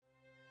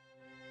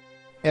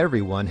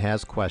Everyone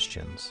has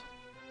questions.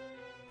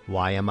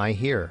 Why am I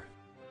here?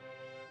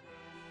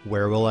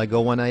 Where will I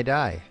go when I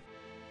die?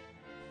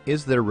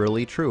 Is there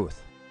really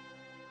truth?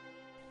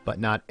 But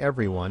not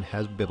everyone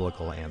has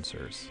biblical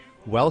answers.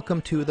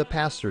 Welcome to The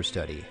Pastor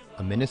Study,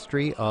 a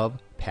ministry of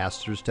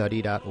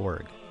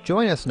pastorstudy.org.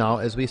 Join us now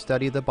as we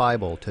study the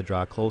Bible to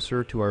draw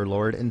closer to our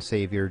Lord and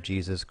Savior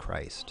Jesus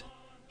Christ.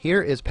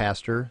 Here is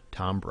Pastor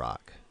Tom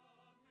Brock.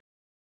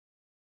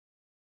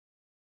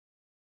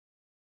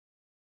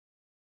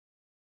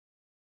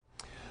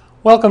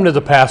 Welcome to the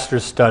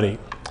Pastor's Study.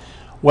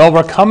 Well,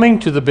 we're coming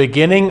to the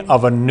beginning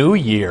of a new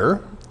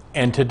year,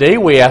 and today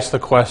we ask the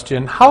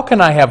question, how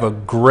can I have a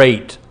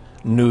great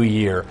new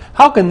year?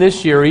 How can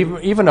this year,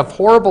 even if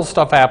horrible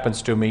stuff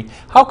happens to me,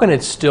 how can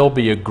it still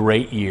be a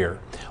great year?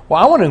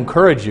 Well, I want to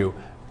encourage you,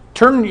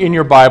 turn in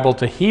your Bible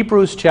to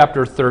Hebrews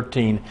chapter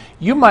 13.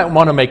 You might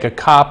want to make a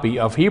copy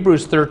of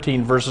Hebrews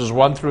 13 verses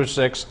 1 through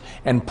 6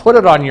 and put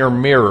it on your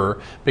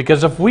mirror,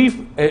 because if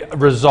we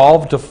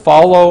resolve to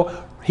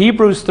follow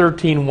Hebrews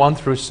 13, 1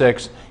 through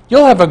 6,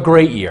 you'll have a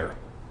great year.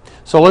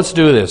 So let's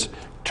do this.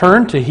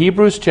 Turn to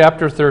Hebrews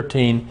chapter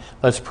 13.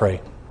 Let's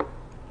pray.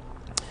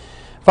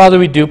 Father,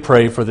 we do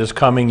pray for this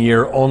coming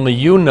year. Only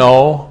you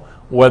know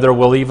whether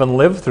we'll even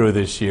live through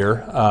this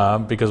year,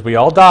 because we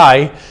all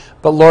die.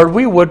 But Lord,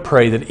 we would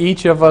pray that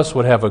each of us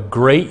would have a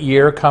great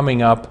year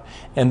coming up,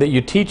 and that you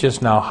teach us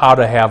now how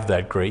to have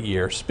that great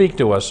year. Speak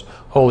to us,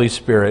 Holy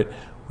Spirit.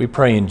 We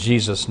pray in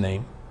Jesus'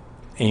 name.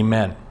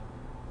 Amen.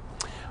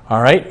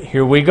 All right,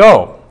 here we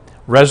go.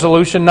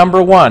 Resolution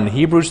number 1,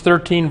 Hebrews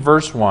 13,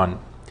 verse 1.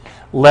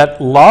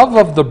 Let love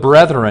of the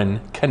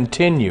brethren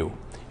continue.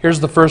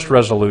 Here's the first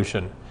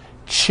resolution.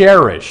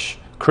 Cherish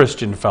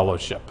Christian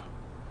fellowship.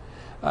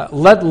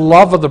 Let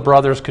love of the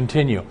brothers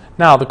continue.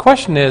 Now, the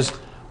question is,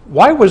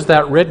 why was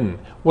that written?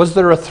 Was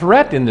there a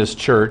threat in this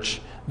church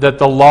that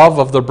the love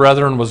of the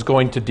brethren was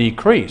going to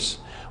decrease?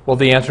 Well,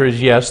 the answer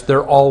is yes,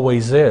 there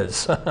always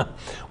is.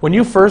 When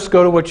you first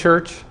go to a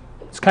church,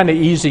 it's kind of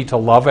easy to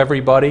love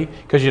everybody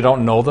because you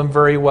don't know them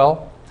very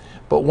well.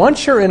 But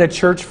once you're in a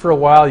church for a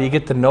while, you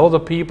get to know the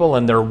people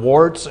and their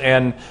warts,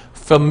 and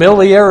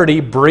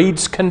familiarity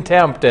breeds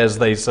contempt, as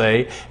they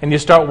say, and you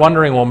start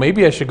wondering, well,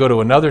 maybe I should go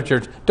to another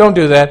church. Don't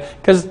do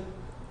that, because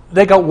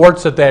they got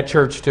warts at that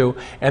church too.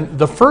 And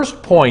the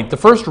first point, the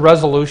first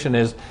resolution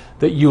is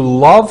that you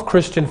love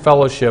Christian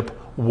fellowship,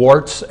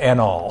 warts and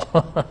all.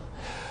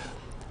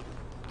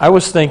 I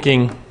was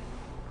thinking,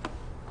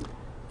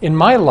 in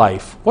my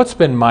life, what's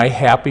been my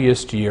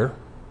happiest year?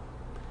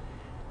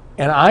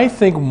 And I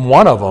think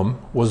one of them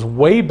was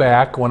way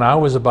back when I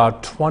was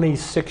about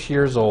 26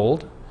 years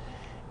old,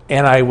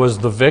 and I was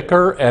the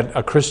vicar at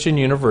a Christian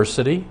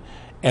university,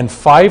 and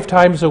 5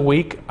 times a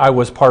week I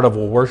was part of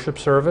a worship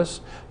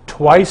service.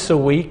 Twice a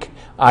week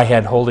I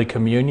had Holy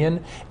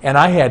Communion, and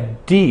I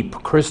had deep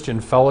Christian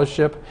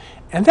fellowship,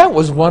 and that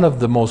was one of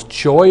the most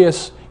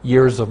joyous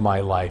years of my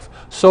life.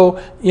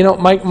 So,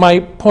 my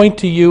point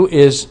to you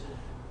is,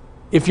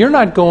 if you're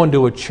not going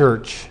to a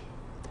church,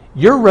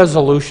 your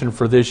resolution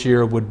for this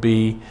year would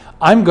be,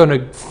 I'm going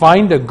to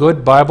find a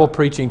good Bible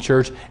preaching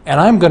church, and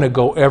I'm going to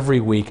go every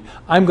week.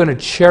 I'm going to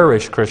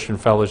cherish Christian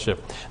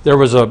fellowship. There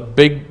was a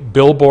big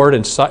billboard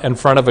in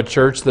front of a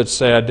church that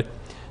said,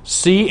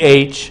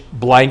 CH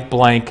blank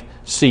blank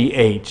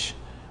CH.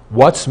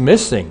 What's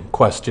missing? ?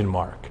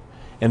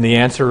 And the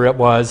answer it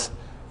was,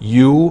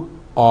 you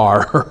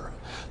are.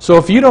 So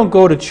if you don't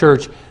go to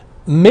church,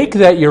 make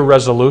that your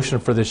resolution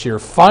for this year.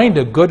 Find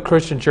a good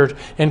Christian church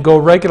and go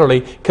regularly,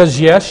 because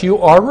yes, you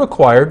are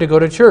required to go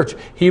to church.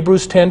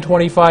 Hebrews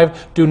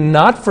 10:25, do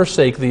not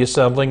forsake the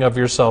assembling of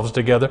yourselves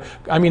together.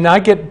 I mean, I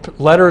get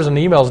letters and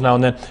emails now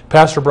and then,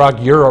 Pastor Brock,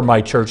 you're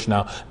my church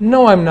now.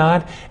 No, I'm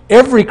not.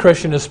 Every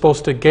Christian is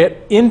supposed to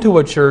get into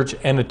a church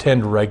and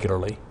attend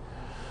regularly.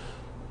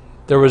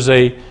 There was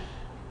a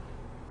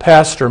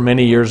pastor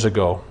many years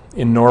ago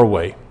in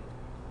Norway.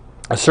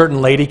 A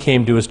certain lady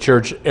came to his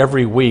church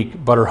every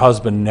week, but her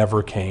husband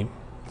never came.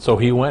 So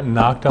he went and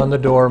knocked on the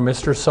door,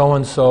 Mr.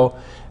 So-and-so,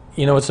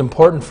 it's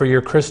important for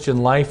your Christian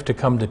life to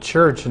come to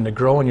church and to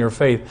grow in your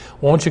faith.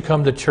 Won't you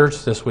come to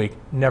church this week?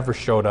 Never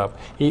showed up.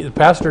 The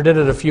pastor did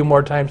it a few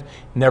more times,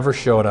 never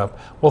showed up.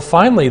 Well,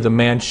 finally the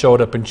man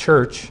showed up in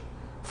church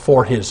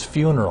for his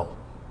funeral.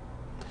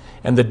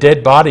 And the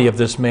dead body of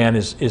this man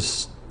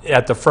is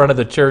at the front of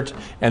the church,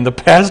 and the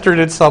pastor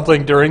did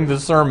something during the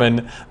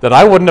sermon that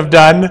I wouldn't have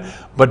done,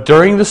 but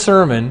during the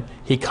sermon,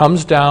 he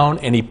comes down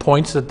and he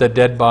points at the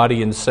dead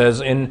body and says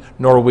in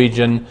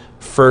Norwegian,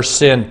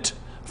 "Forsint,"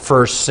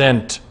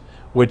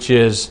 which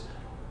is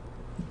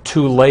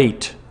too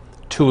late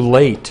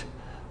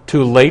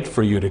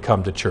for you to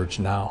come to church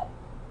now.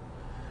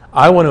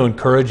 I want to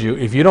encourage you,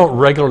 if you don't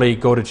regularly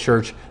go to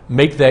church,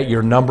 make that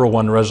your number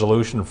one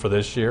resolution for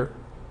this year.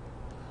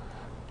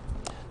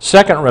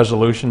 Second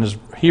resolution is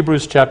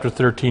Hebrews chapter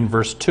 13,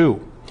 verse 2.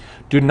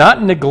 Do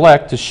not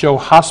neglect to show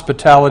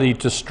hospitality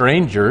to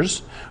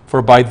strangers,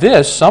 for by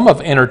this some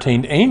have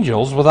entertained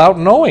angels without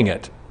knowing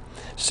it.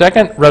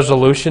 Second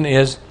resolution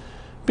is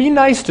be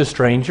nice to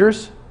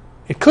strangers.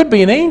 It could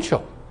be an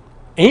angel.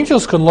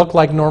 Angels can look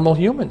like normal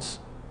humans.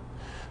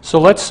 So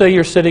let's say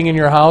you're sitting in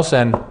your house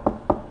and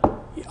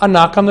a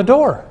knock on the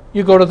door.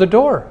 You go to the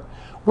door.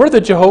 We're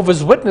the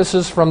Jehovah's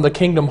Witnesses from the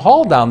Kingdom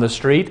Hall down the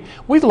street.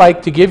 We'd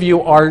like to give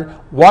you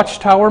our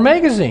Watchtower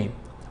magazine.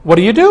 What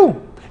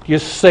do? You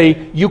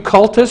say, you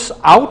cultists,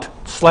 out,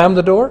 slam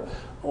the door?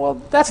 Well,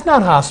 that's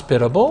not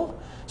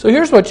hospitable. So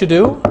here's what you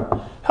do.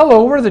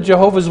 Hello, we're the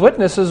Jehovah's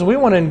Witnesses. We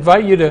want to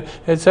invite you to,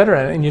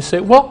 etc. And you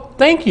say, well,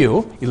 thank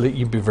you.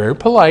 You be very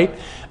polite.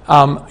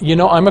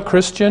 I'm a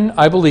Christian.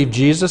 I believe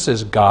Jesus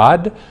is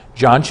God.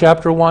 John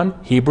chapter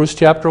 1, Hebrews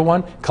chapter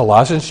 1,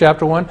 Colossians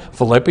chapter 1,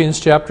 Philippians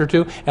chapter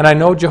 2. And I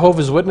know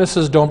Jehovah's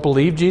Witnesses don't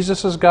believe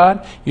Jesus is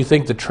God. You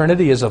think the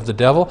Trinity is of the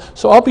devil.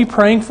 So I'll be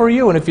praying for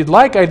you. And if you'd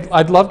like,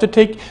 I'd love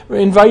to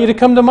invite you to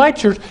come to my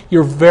church.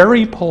 You're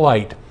very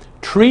polite.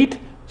 Treat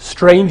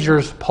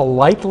strangers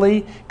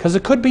politely, because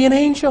it could be an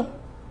angel.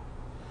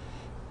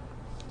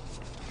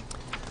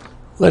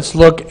 Let's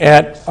look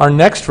at our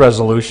next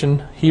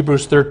resolution,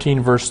 Hebrews 13,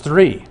 verse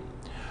 3.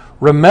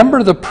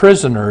 Remember the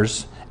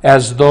prisoners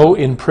as though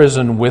in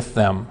prison with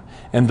them,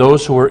 and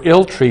those who are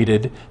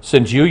ill-treated,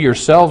 since you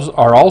yourselves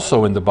are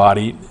also in the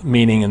body,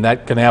 meaning, and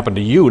that can happen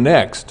to you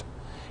next.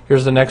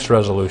 Here's the next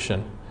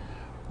resolution.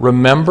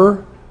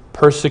 Remember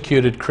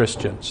persecuted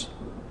Christians.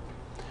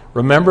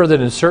 Remember that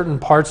in certain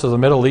parts of the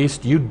Middle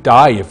East, you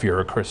die if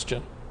you're a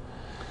Christian.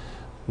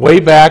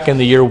 Way back in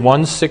the year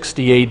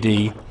 160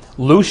 A.D.,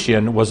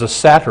 Lucian was a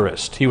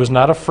satirist. He was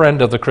not a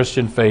friend of the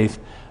Christian faith,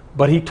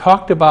 but he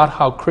talked about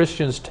how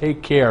Christians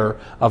take care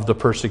of the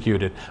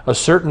persecuted. A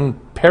certain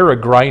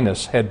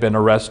Peregrinus had been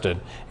arrested,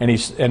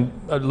 and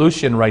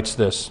Lucian writes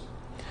this: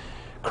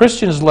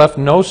 Christians left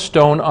no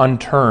stone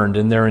unturned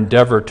in their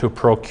endeavor to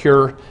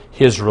procure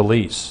his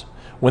release.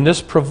 When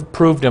this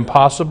proved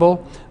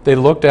impossible, they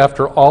looked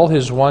after all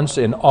his wants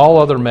in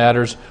all other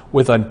matters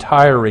with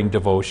untiring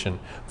devotion.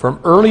 From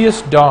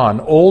earliest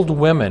dawn, old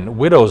women,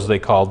 widows they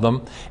called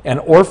them, and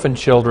orphan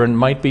children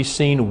might be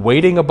seen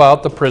waiting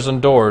about the prison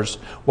doors,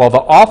 while the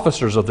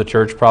officers of the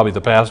church, probably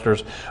the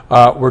pastors,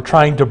 were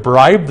trying to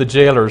bribe the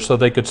jailers so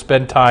they could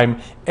spend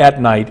time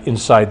at night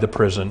inside the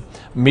prison.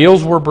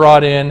 Meals were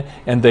brought in,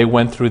 and they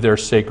went through their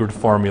sacred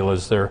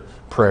formulas, their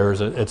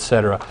prayers,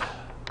 etc.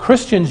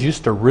 Christians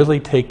used to really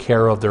take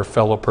care of their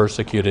fellow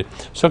persecuted.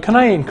 So can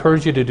I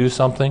encourage you to do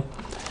something?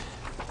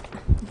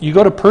 You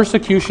go to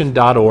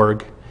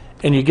persecution.org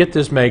and you get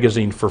this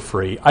magazine for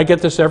free. I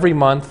get this every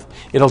month.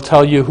 It'll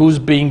tell you who's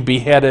being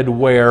beheaded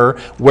where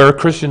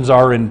Christians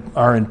are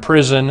in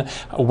prison,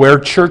 where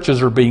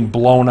churches are being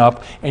blown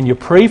up, and you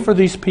pray for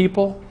these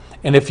people.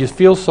 And if you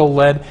feel so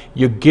led,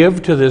 you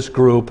give to this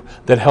group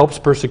that helps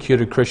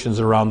persecuted Christians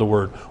around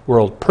the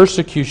world,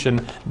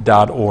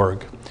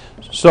 persecution.org.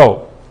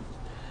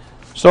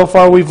 So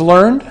far we've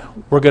learned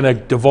we're going to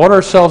devote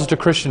ourselves to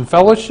Christian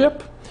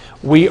fellowship.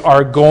 We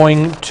are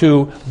going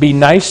to be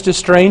nice to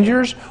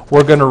strangers.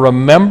 We're going to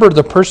remember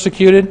the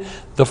persecuted.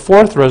 The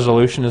fourth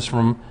resolution is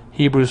from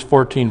Hebrews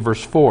 14,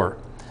 verse 4.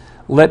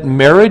 Let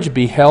marriage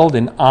be held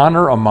in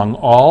honor among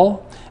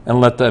all, and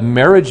let the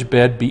marriage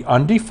bed be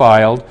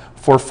undefiled.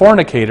 For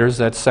fornicators,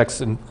 that's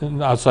sex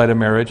outside of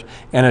marriage,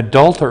 and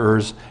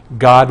adulterers,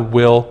 God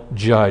will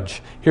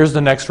judge. Here's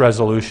the next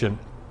resolution.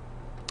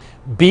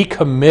 Be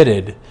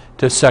committed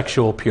to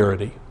sexual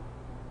purity.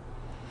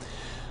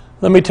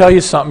 Let me tell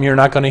you something you're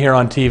not going to hear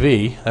on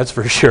TV, that's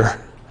for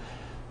sure.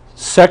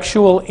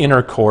 Sexual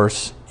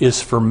intercourse is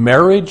for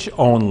marriage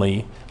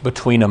only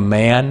between a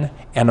man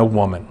and a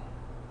woman.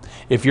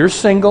 If you're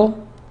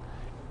single,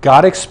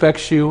 God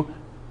expects you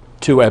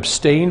to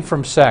abstain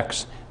from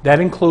sex. That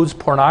includes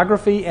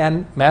pornography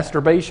and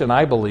masturbation,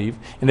 I believe.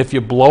 And if you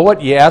blow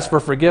it, you ask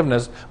for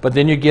forgiveness, but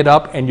then you get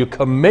up and you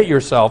commit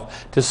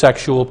yourself to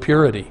sexual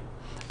purity,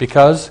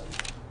 because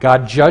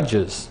God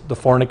judges the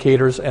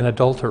fornicators and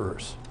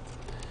adulterers.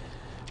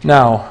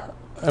 Now,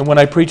 when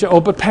I preach,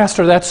 but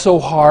Pastor, that's so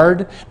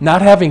hard.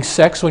 Not having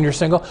sex when you're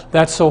single,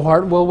 that's so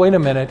hard. Well, wait a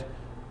minute.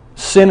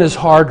 Sin is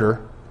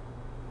harder.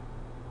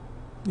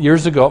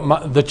 Years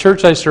ago, the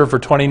church I served for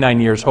 29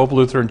 years, Hope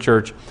Lutheran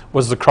Church,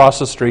 was across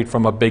the street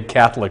from a big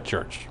Catholic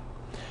church.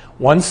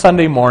 One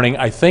Sunday morning,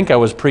 I think I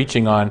was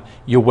preaching on,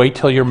 you wait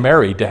till you're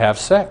married to have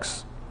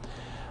sex.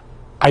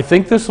 I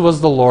think this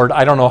was the Lord.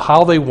 I don't know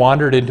how they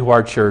wandered into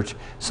our church.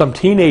 Some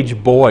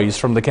teenage boys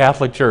from the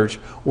Catholic Church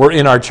were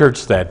in our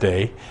church that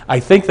day. I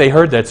think they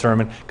heard that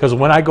sermon, because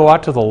when I go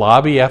out to the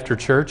lobby after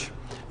church,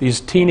 these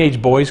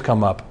teenage boys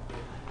come up.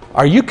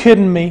 Are you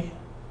kidding me?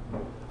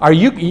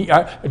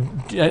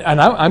 And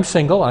I'm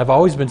single, and I've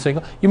always been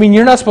single. You mean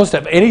you're not supposed to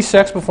have any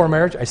sex before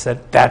marriage? I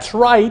said, that's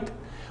right.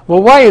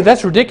 Well, why?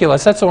 That's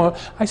ridiculous. I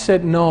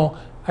said, no.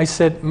 I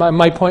said,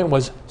 my point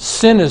was,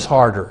 sin is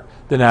harder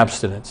than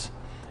abstinence.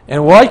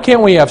 And why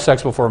can't we have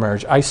sex before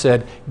marriage? I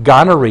said,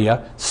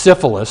 gonorrhea,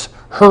 syphilis,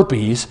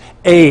 herpes,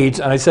 AIDS.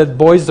 And I said,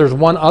 boys, there's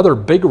one other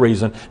big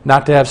reason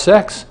not to have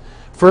sex.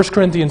 1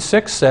 Corinthians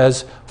 6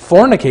 says,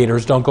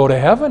 fornicators don't go to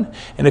heaven.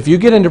 And if you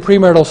get into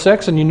premarital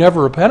sex and you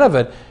never repent of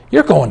it,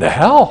 you're going to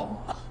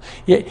hell.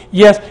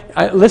 Yes,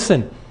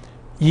 listen,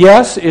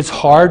 yes, it's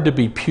hard to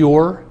be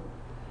pure,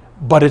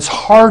 but it's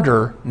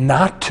harder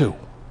not to.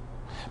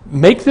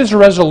 Make this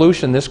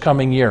resolution this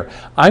coming year.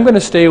 I'm going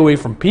to stay away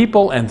from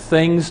people and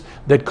things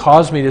that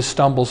cause me to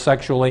stumble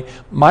sexually.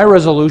 My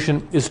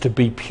resolution is to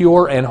be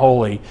pure and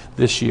holy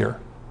this year.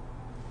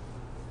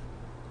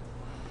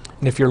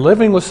 And if you're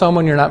living with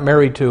someone you're not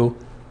married to,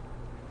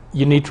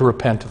 you need to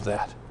repent of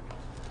that.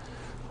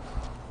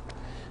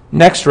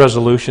 Next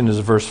resolution is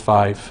verse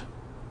 5.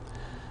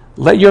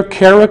 Let your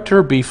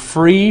character be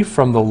free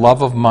from the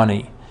love of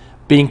money,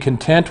 being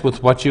content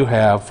with what you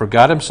have, for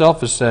God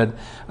himself has said,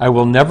 I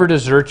will never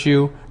desert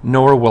you,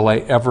 nor will I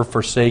ever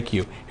forsake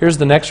you. Here's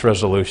the next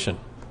resolution.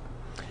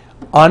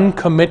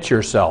 Uncommit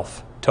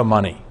yourself to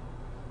money.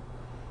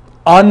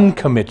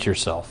 Uncommit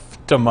yourself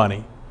to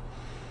money.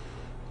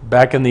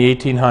 Back in the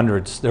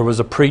 1800s, there was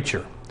a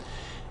preacher,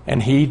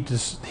 and he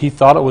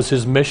thought it was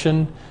his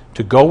mission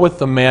to go with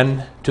the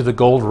men to the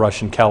gold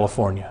rush in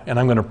California. And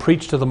I'm going to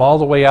preach to them all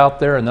the way out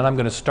there, and then I'm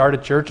going to start a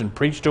church and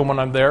preach to them when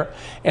I'm there.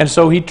 And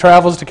so he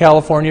travels to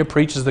California,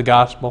 preaches the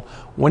gospel.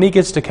 When he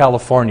gets to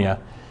California,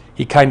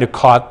 he kind of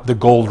caught the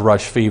gold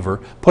rush fever,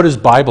 put his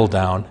Bible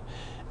down,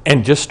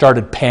 and just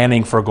started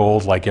panning for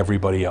gold like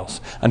everybody else,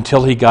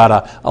 until he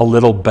got a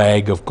little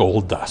bag of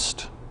gold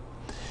dust.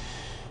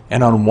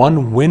 And on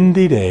one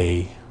windy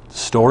day, the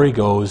story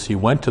goes, he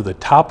went to the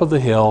top of the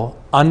hill,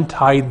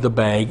 untied the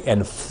bag,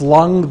 and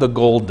flung the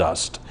gold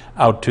dust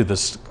out to the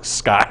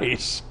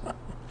skies.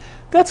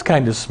 That's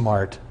kind of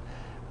smart.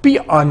 Be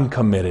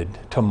uncommitted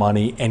to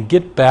money and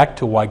get back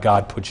to why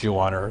God put you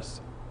on earth.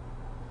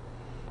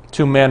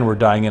 2 men were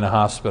dying in a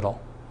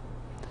hospital.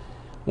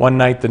 One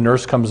night the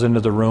nurse comes into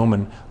the room,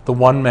 and the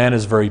one man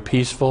is very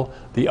peaceful.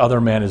 The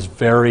other man is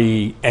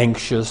very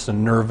anxious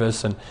and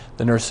nervous. And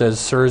the nurse says,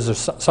 Sir, is there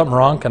something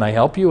wrong? Can I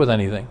help you with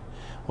anything?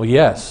 Well,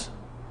 yes.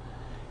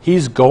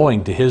 He's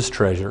going to his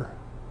treasure.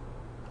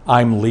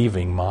 I'm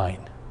leaving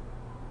mine.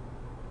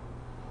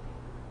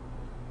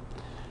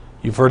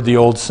 You've heard the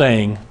old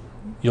saying,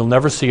 you'll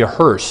never see a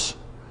hearse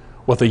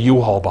with a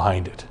U-Haul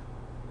behind it.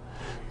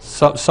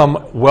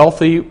 Some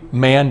wealthy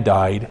man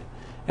died,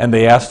 and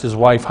they asked his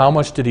wife, how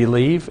much did he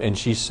leave? And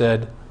she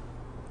said,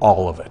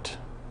 all of it.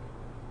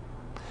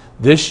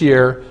 This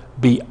year,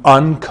 be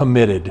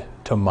uncommitted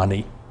to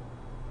money.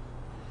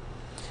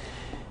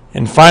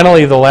 And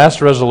finally, the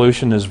last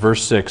resolution is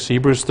verse 6,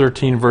 Hebrews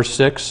 13, verse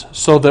 6,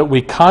 so that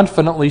we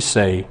confidently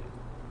say,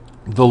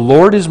 the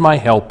Lord is my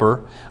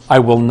helper, I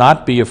will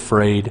not be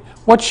afraid.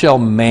 What shall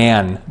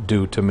man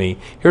do to me?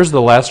 Here's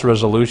the last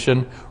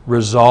resolution,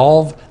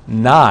 resolve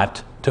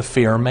not to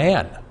fear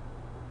man.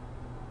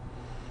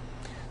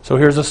 So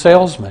here's a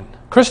salesman,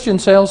 Christian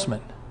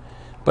salesman.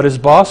 But his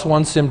boss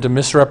wants him to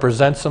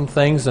misrepresent some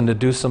things and to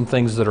do some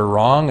things that are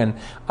wrong, and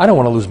I don't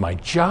want to lose my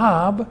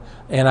job.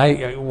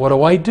 And what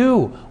do I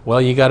do?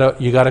 Well, you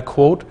gotta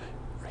quote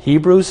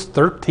Hebrews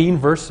 13,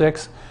 verse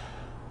 6.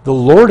 The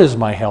Lord is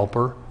my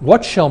helper.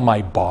 What shall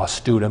my boss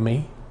do to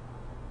me?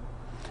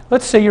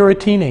 Let's say you're a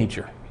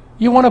teenager.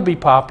 You want to be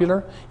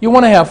popular. You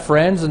want to have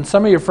friends, and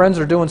some of your friends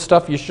are doing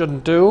stuff you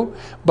shouldn't do,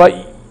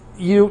 but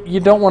you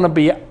don't want to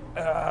be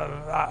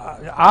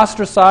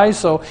ostracized,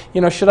 so,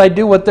 should I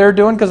do what they're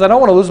doing? Because I don't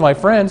want to lose my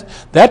friends.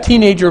 That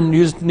teenager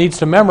needs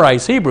to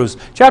memorize Hebrews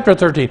chapter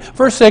 13,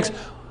 verse 6.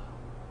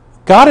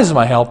 God is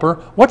my helper.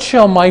 What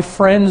shall my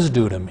friends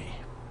do to me?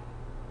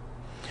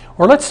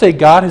 Or let's say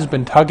God has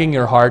been tugging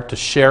your heart to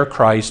share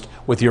Christ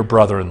with your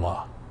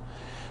brother-in-law.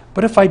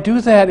 But if I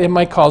do that, it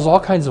might cause all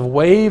kinds of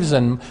waves,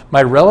 and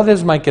my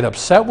relatives might get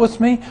upset with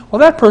me. Well,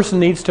 that person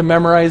needs to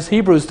memorize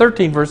Hebrews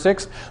 13, verse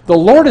 6. The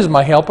Lord is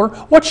my helper.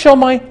 What shall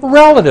my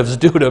relatives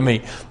do to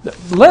me?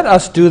 Let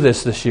us do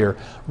this year.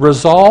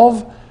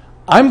 Resolve,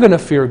 I'm going to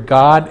fear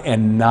God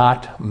and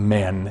not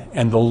men,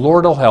 and the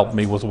Lord will help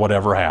me with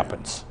whatever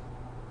happens.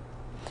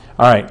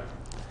 All right,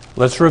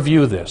 let's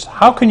review this.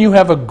 How can you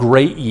have a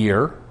great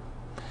year?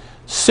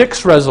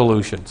 6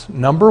 resolutions.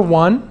 Number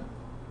 1,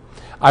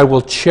 I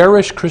will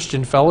cherish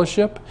Christian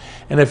fellowship,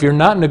 and if you're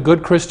not in a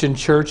good Christian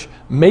church,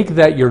 make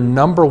that your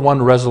number 1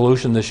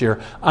 resolution this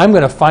year. I'm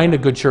going to find a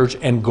good church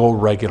and go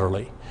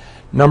regularly.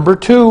 Number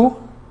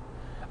 2,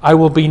 I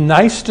will be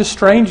nice to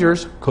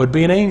strangers, could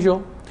be an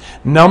angel.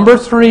 Number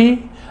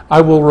 3,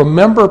 I will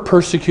remember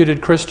persecuted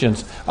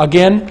Christians.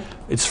 Again,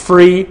 it's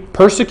free,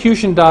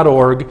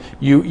 persecution.org.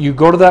 You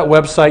go to that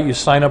website, you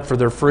sign up for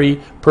their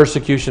free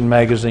persecution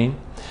magazine.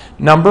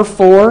 Number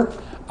 4,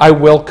 I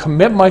will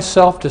commit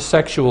myself to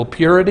sexual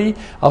purity.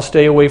 I'll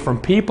stay away from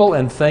people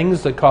and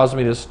things that cause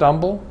me to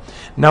stumble.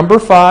 Number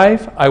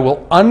 5, I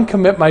will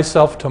uncommit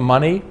myself to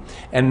money.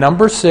 And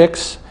number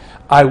 6,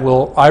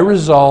 I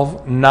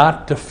resolve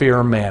not to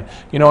fear man.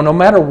 No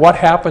matter what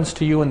happens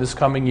to you in this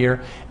coming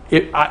year,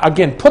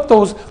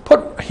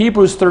 put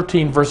Hebrews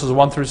 13 verses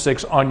 1 through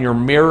 6 on your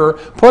mirror,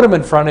 put them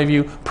in front of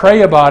you,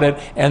 pray about it,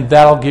 and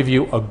that'll give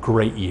you a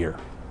great year.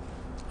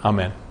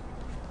 Amen.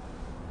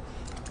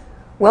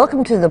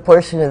 Welcome to the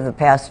portion of the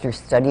Pastor's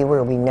Study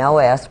where we now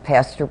ask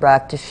Pastor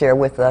Brock to share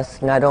with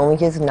us not only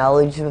his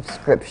knowledge of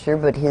Scripture,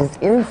 but his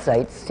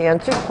insights to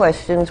answer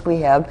questions we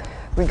have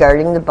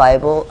regarding the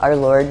Bible, our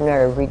Lord, and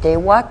our everyday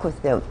walk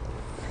with Him.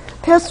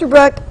 Pastor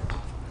Brock,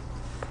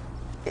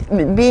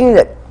 being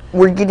that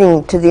we're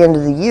getting to the end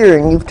of the year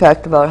and you've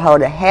talked about how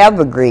to have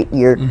a great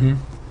year,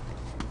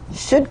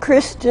 should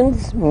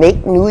Christians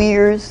make New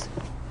Year's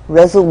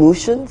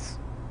resolutions?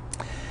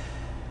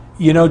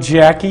 You know,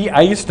 Jackie,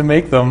 I used to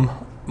make them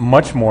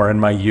much more in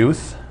my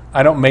youth.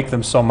 I don't make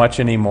them so much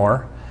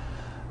anymore.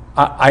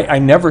 I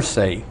never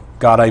say,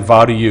 God, I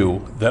vow to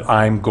you that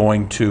I'm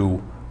going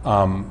to,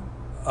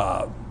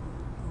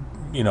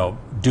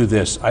 do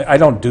this. I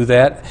don't do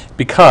that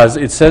because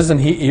it says in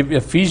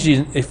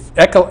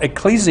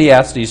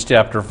Ecclesiastes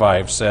chapter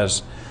 5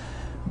 says,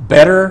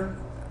 better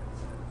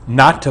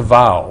not to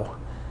vow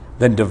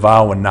than to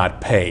vow and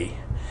not pay.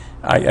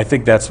 I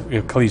think that's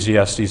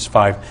Ecclesiastes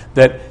 5.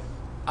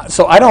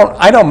 So I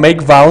don't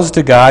make vows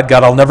to God,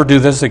 God, I'll never do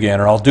this again,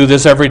 or I'll do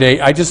this every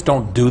day. I just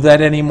don't do that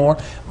anymore.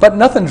 But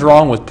nothing's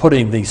wrong with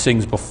putting these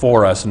things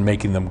before us and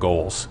making them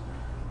goals.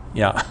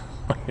 Yeah.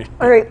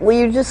 All right, well,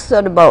 you just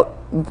said about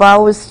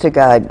vows to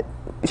God.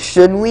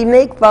 Should we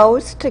make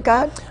vows to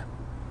God?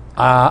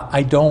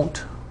 I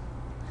don't.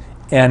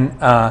 And,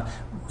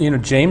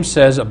 James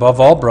says, above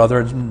all,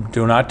 brethren,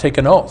 do not take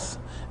an oath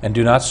and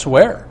do not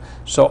swear.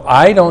 So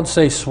I don't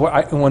say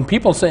swear. When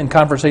people say in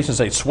conversations,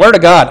 say, swear to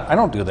God, I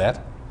don't do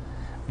that.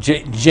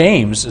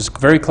 James is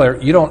very clear.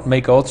 You don't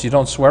make oaths. You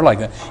don't swear like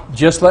that.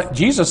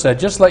 Jesus said,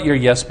 just let your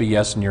yes be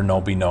yes and your no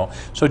be no.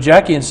 So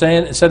Jackie,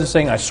 instead of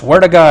saying, I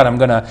swear to God, I'm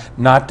going to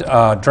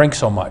not drink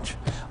so much.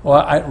 Well,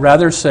 I'd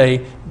rather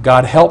say,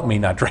 God help me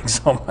not drink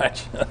so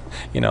much.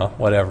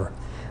 Whatever.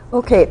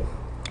 Okay.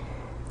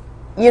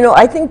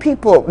 I think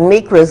people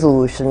make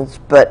resolutions,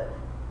 but,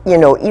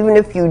 even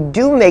if you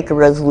do make a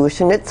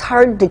resolution, it's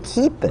hard to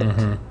keep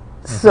it.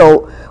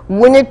 So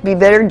wouldn't it be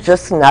better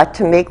just not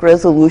to make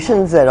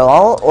resolutions at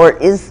all?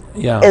 Or as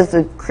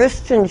a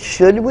Christian,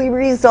 should we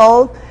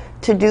resolve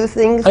to do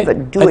things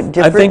but do it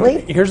differently? I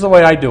think here's the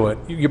way I do it.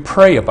 You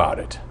pray about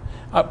it.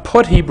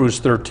 Put Hebrews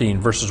 13,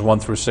 verses 1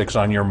 through 6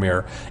 on your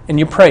mirror, and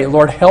you pray,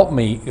 Lord, help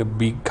me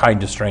be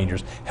kind to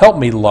strangers. Help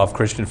me love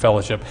Christian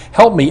fellowship.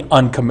 Help me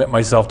uncommit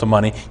myself to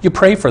money. You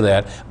pray for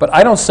that. But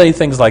I don't say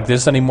things like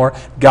this anymore.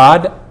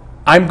 God,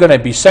 I'm going to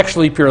be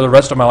sexually pure the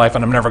rest of my life,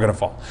 and I'm never going to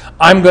fall.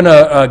 I'm going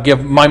to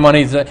give my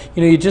money to,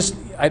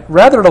 I'd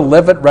rather to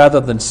live it rather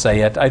than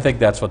say it. I think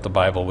that's what the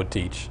Bible would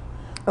teach.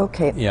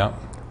 Okay. Yeah.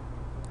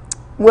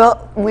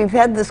 Well, we've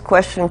had this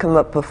question come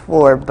up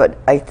before, but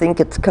I think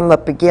it's come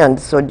up again.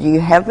 So do you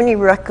have any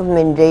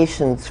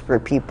recommendations for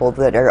people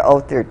that are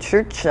out there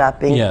church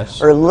shopping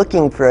or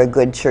looking for a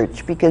good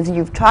church? Because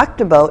you've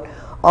talked about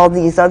all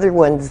these other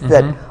ones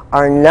that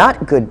are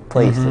not good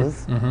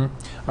places.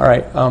 All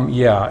right,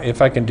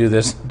 if I can do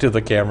this to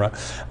the camera.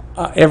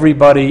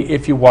 Everybody,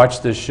 if you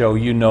watch this show,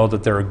 you know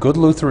that there are good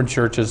Lutheran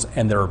churches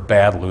and there are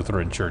bad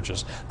Lutheran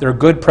churches. There are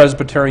good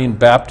Presbyterian,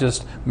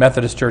 Baptist,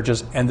 Methodist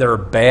churches, and there are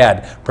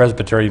bad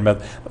Presbyterian,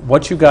 Methodist.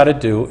 What you got to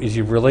do is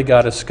you really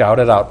got to scout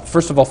it out.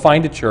 First of all,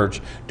 find a church.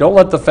 Don't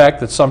let the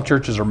fact that some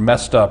churches are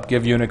messed up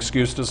give you an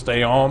excuse to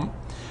stay home.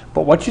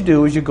 But what you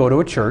do is you go to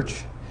a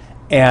church,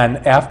 and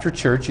after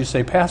church, you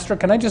say, Pastor,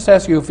 can I just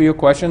ask you a few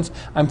questions?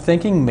 I'm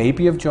thinking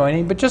maybe of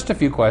joining, but just a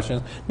few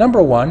questions.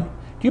 Number one,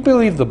 do you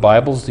believe the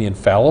Bible's the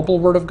infallible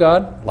Word of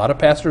God? A lot of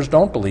pastors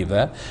don't believe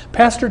that.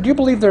 Pastor, do you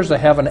believe there's a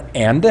heaven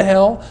and a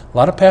hell? A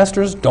lot of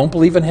pastors don't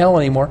believe in hell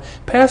anymore.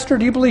 Pastor,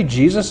 do you believe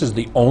Jesus is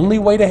the only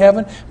way to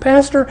heaven?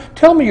 Pastor,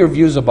 tell me your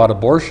views about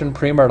abortion,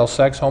 premarital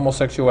sex,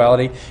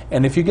 homosexuality,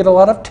 and if you get a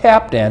lot of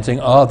tap dancing,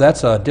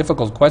 that's a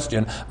difficult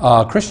question,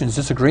 Christians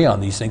disagree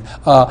on these things,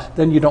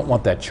 then you don't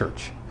want that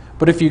church.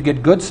 But if you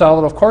get good,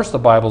 solid, of course the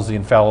Bible's the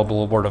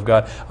infallible Word of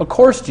God. Of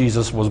course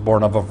Jesus was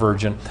born of a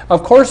virgin.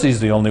 Of course He's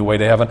the only way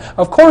to heaven.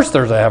 Of course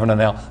there's a heaven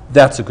and hell.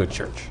 That's a good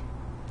church.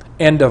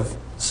 End of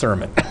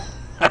sermon.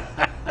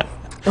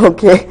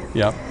 Okay.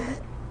 Yeah.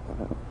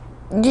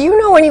 Do you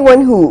know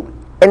anyone who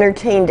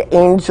entertained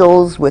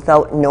angels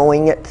without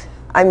knowing it?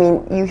 I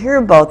mean, you hear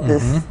about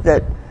this,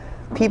 that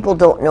people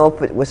don't know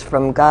if it was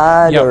from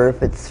God or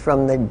if it's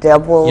from the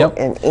devil,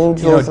 and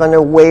angels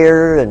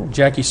unaware. And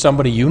Jackie,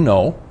 somebody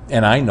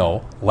and I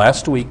know,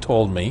 last week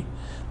told me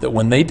that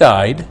when they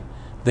died,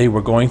 they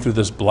were going through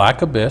this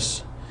black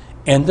abyss,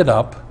 ended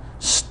up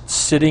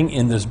sitting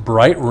in this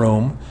bright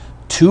room,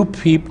 two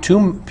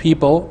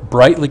people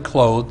brightly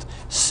clothed,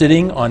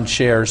 sitting on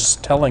chairs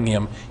telling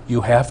him,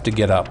 you have to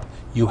get up,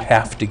 you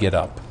have to get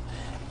up.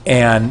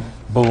 And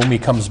boom, he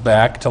comes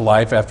back to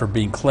life after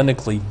being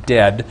clinically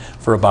dead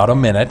for about a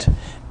minute.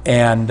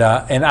 And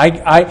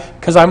I,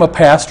 because I'm a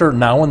pastor,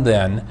 now and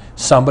then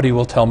somebody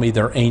will tell me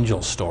their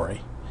angel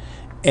story.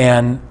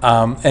 And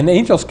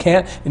angels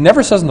can't, it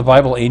never says in the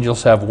Bible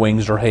angels have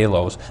wings or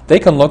halos. They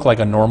can look like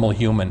a normal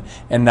human.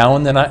 And now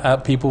and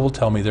then people will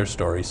tell me their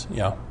stories.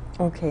 Yeah.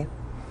 Okay.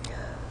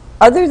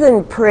 Other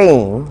than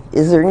praying,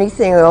 is there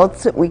anything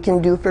else that we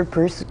can do for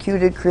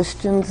persecuted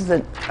Christians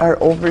that are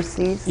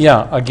overseas?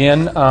 Yeah,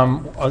 again,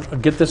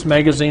 get this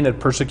magazine at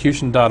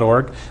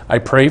persecution.org. I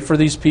pray for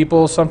these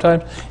people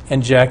sometimes.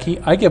 And Jackie,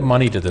 I give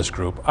money to this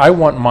group. I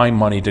want my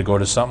money to go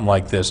to something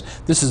like this.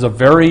 This is a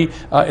very,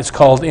 it's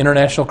called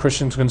International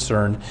Christians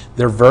Concerned.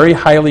 They're very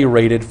highly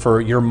rated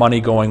for your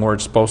money going where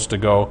it's supposed to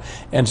go.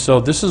 And so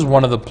this is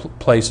one of the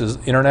places,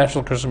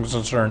 International Christians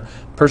Concerned,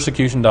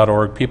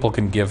 persecution.org. People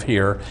can give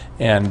here,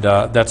 and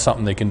that's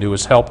something they can do,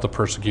 is help the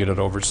persecuted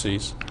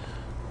overseas.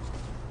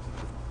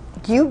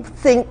 Do you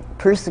think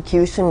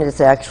persecution is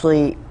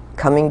actually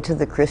coming to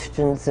the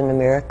Christians in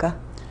America?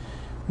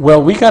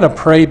 Well, we got to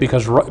pray,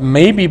 because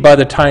maybe by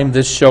the time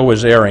this show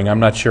is airing, I'm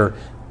not sure,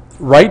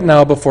 right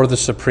now before the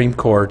Supreme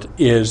Court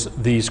is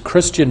these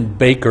Christian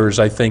bakers,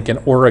 I think, in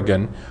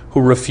Oregon,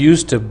 who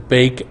refused to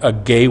bake a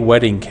gay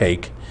wedding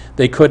cake.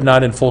 They could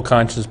not in full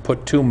conscience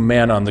put two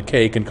men on the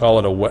cake and call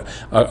it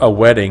a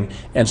wedding,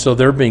 and so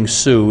they're being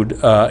sued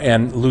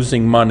and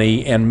losing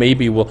money, and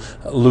maybe will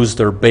lose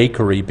their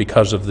bakery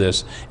because of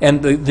this.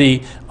 And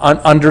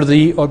under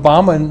the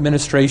Obama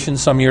administration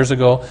some years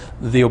ago,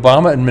 the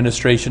Obama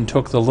administration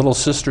took the Little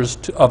Sisters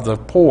of the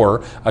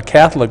Poor, a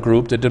Catholic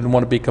group that didn't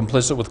want to be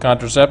complicit with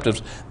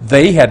contraceptives.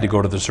 They had to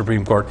go to the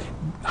Supreme Court.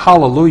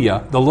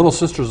 Hallelujah, the Little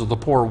Sisters of the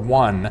Poor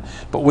won.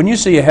 But when you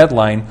see a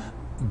headline,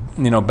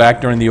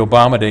 back during the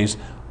Obama days,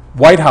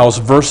 White House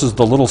versus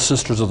the Little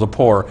Sisters of the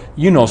Poor,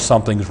 you know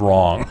something's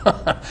wrong.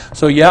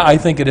 So yeah, I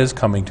think it is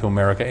coming to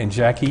America. And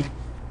Jackie,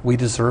 we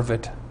deserve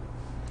it.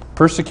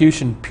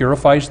 Persecution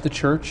purifies the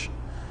church.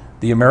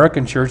 The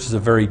American church is a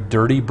very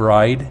dirty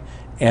bride.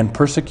 And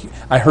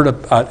I heard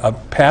a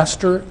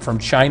pastor from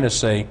China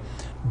say,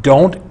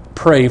 don't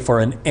pray for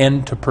an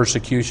end to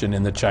persecution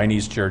in the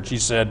Chinese church. He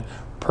said,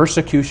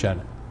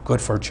 persecution,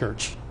 good for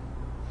church.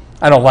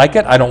 I don't like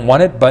it, I don't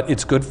want it, but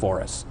it's good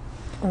for us.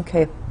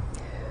 Okay.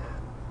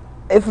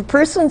 If a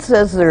person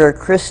says they're a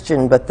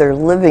Christian, but they're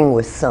living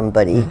with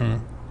somebody,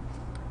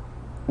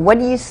 what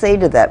do you say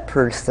to that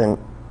person?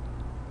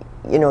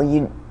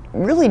 You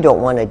really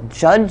don't want to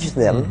judge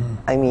them.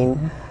 I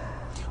mean...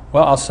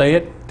 Well, I'll say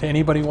it to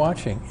anybody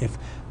watching.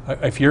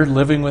 If you're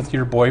living with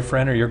your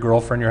boyfriend or your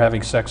girlfriend, you're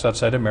having sex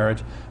outside of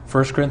marriage,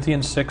 1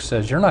 Corinthians 6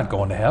 says you're not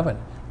going to heaven.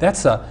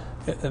 That's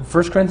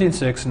 1 Corinthians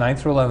 6, 9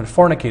 through 11,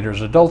 fornicators,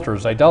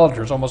 adulterers,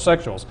 idolaters,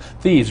 homosexuals,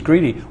 thieves,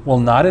 greedy, will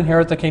not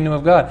inherit the kingdom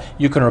of God.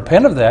 You can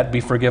repent of that,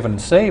 be forgiven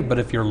and saved, but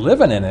if you're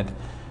living in it,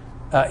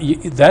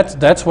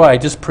 that's why I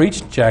just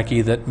preached,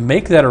 Jackie, that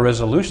make that a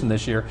resolution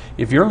this year.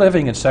 If you're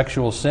living in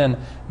sexual sin,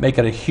 make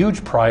it a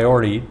huge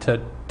priority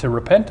to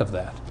repent of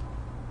that.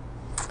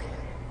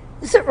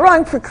 Is it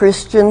wrong for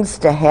Christians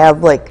to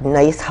have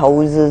nice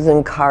houses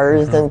and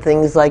cars and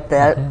things like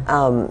that?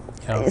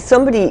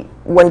 Somebody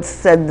once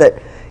said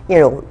that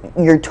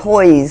your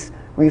toys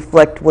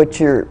reflect what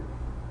your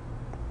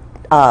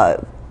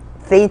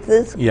faith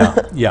is.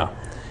 Yeah.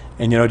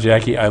 And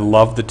Jackie, I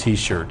love the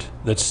T-shirt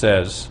that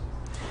says,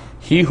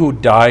 "He who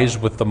dies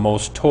with the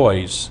most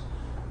toys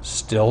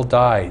still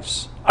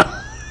dies."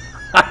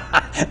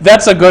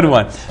 That's a good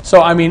one.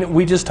 So,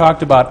 we just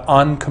talked about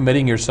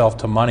uncommitting yourself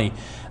to money.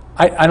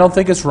 I don't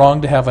think it's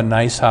wrong to have a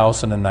nice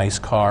house and a nice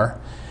car.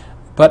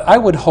 But I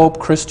would hope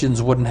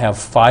Christians wouldn't have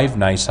 5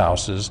 nice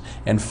houses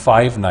and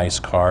 5 nice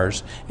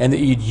cars, and that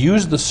you'd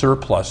use the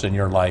surplus in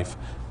your life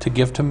to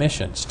give to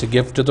missions, to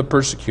give to the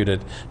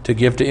persecuted, to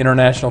give to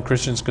International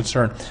Christians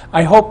Concerned.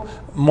 I hope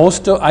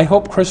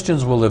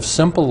Christians will live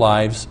simple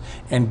lives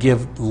and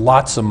give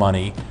lots of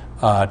money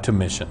to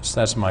missions.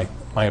 That's my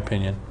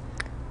opinion.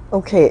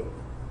 Okay.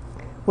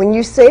 When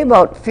you say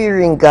about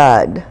fearing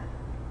God,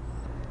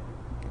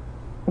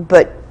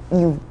 but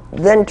you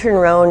then turn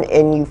around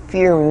and you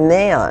fear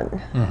man.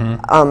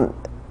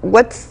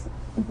 What's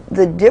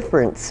the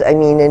difference?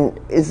 And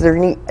is there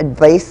any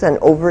advice on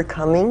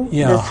overcoming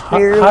this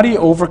fear? How do you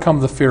overcome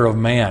the fear of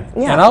man?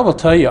 Yeah. And I will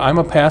tell you, I'm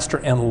a pastor,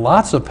 and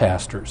lots of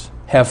pastors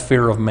have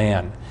fear of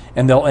man.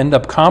 And they'll end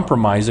up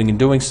compromising and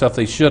doing stuff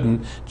they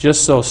shouldn't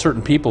just so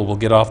certain people will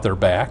get off their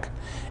back.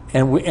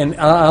 And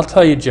I'll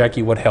tell you,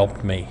 Jackie, what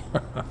helped me.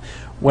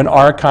 When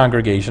our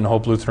congregation,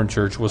 Hope Lutheran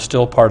Church, was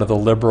still part of the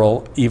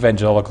liberal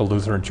evangelical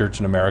Lutheran Church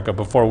in America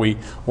before we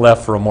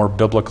left for a more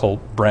biblical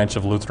branch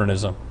of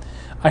Lutheranism,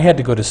 I had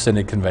to go to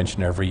Synod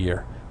Convention every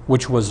year,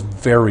 which was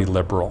very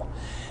liberal.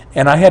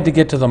 And I had to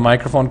get to the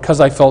microphone because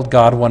I felt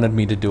God wanted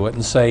me to do it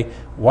and say,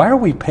 why are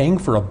we paying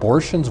for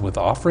abortions with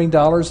offering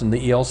dollars in the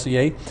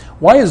ELCA?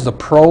 Why is the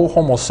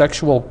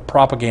pro-homosexual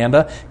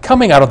propaganda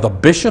coming out of the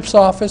bishop's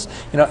office?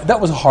 That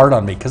was hard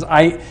on me because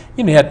I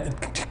had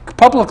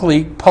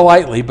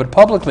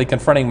politely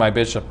confronting my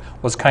bishop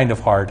was kind of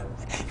hard.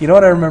 You know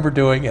what I remember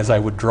doing as I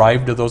would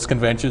drive to those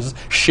conventions,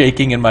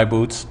 shaking in my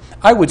boots?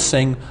 I would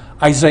sing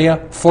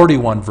Isaiah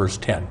 41, verse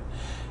 10.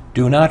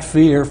 Do not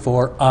fear,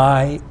 for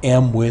I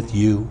am with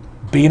you.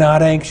 Be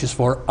not anxious,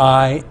 for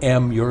I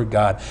am your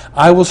God.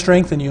 I will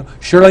strengthen you.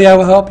 Surely I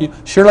will help you.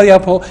 Surely I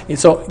will. And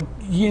so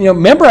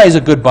memorize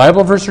a good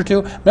Bible verse or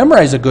two,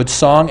 memorize a good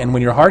song, and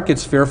when your heart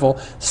gets fearful,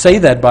 say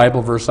that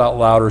Bible verse out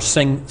loud or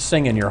sing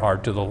in your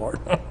heart to the Lord.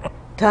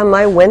 Tom,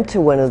 I went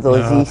to one of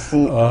those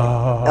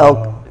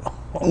ECLA.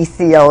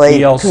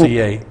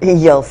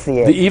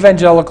 ELCA. The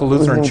Evangelical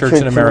Lutheran Church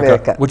in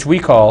America, which we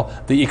call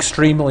the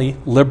extremely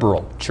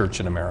liberal church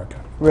in America.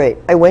 Right.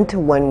 I went to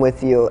one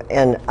with you,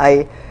 and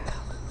I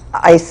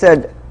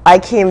said, I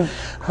came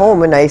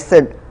home and I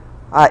said,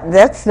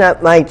 that's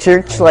not my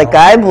church like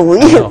I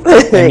believe.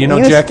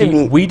 And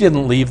Jackie, we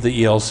didn't leave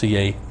the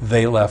ELCA.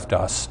 They left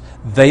us.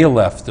 They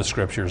left the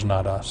scriptures,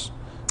 not us.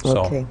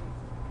 So. Okay.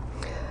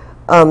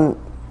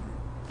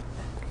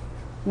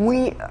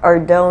 We are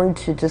down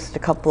to just a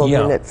couple of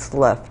minutes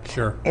left.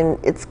 Sure. And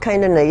it's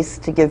kind of nice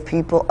to give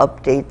people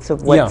updates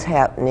of what's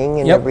happening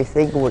and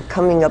everything. We're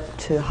coming up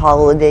to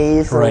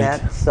holidays and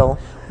that, so.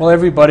 Well,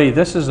 everybody,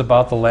 this is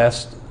about the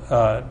last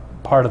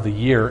part of the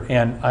year,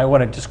 and I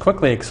want to just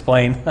quickly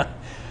explain.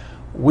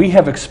 We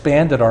have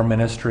expanded our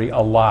ministry a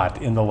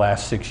lot in the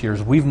last 6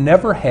 years. We've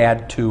never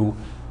had to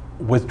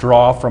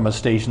withdraw from a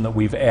station that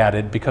we've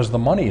added because the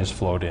money has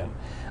flowed in.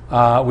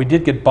 We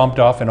did get bumped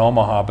off in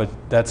Omaha, but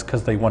that's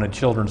because they wanted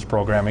children's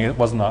programming. It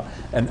wasn't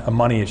a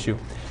money issue.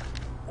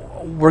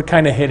 We're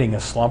kind of hitting a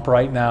slump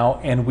right now,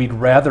 and we'd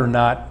rather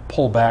not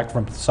pull back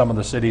from some of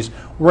the cities.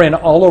 We're in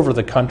all over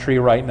the country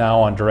right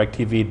now on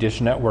DirecTV,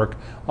 Dish Network,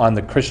 on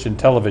the Christian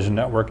Television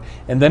Network,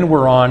 and then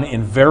we're on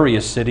in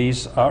various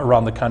cities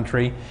around the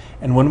country.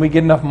 And when we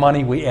get enough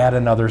money, we add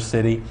another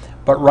city.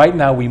 But right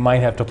now, we might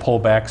have to pull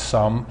back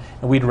some,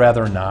 and we'd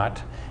rather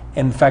not.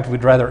 In fact,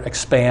 we'd rather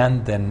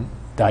expand than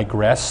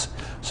digress.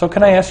 So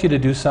can I ask you to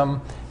do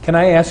something? Can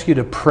I ask you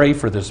to pray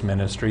for this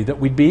ministry, that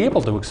we'd be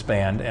able to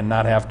expand and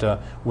not have to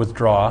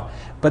withdraw?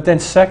 But then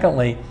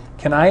secondly,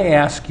 can I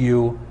ask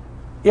you,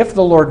 if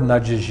the Lord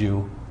nudges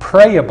you,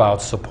 pray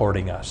about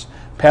supporting us.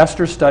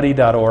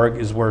 PastorStudy.org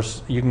is where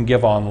you can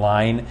give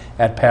online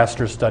at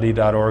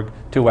PastorStudy.org,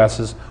 2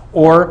 S's,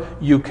 or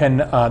you can,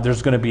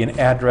 there's going to be an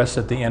address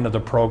at the end of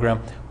the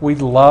program.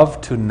 We'd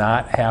love to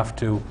not have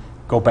to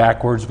go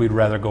backwards, we'd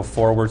rather go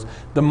forwards.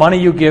 The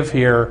money you give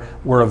here,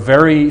 we're a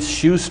very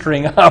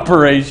shoestring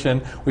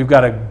operation. We've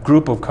got a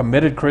group of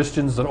committed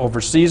Christians that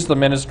oversees the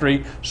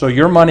ministry, so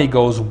your money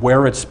goes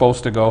where it's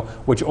supposed to go,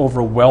 which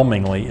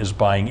overwhelmingly is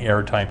buying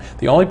airtime.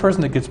 The only person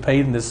that gets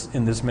paid in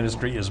this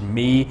ministry is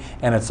me,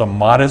 and it's a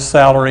modest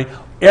salary.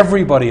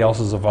 Everybody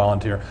else is a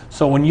volunteer.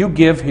 So when you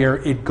give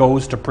here, it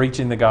goes to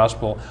preaching the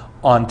gospel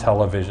on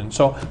television.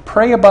 So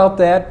pray about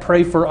that,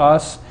 pray for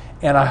us.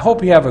 And I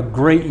hope you have a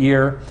great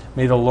year.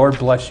 May the Lord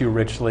bless you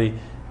richly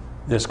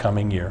this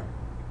coming year.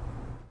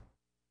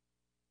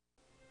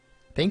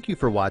 Thank you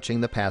for watching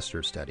The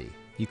Pastor Study.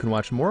 You can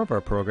watch more of our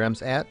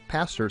programs at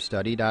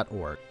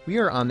PastorStudy.org. We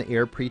are on the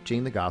air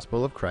preaching the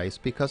gospel of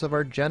Christ because of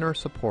our generous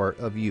support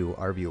of you,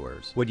 our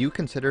viewers. Would you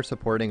consider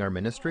supporting our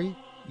ministry?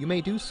 You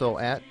may do so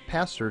at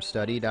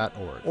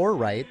PastorStudy.org. Or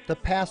write The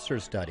Pastor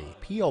Study,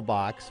 P.O.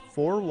 Box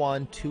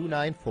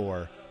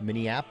 41294,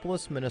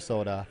 Minneapolis,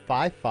 Minnesota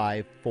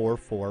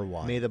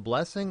 55441. May the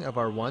blessing of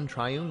our one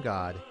triune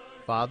God,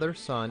 Father,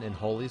 Son, and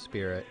Holy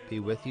Spirit be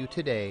with you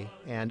today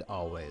and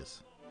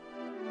always.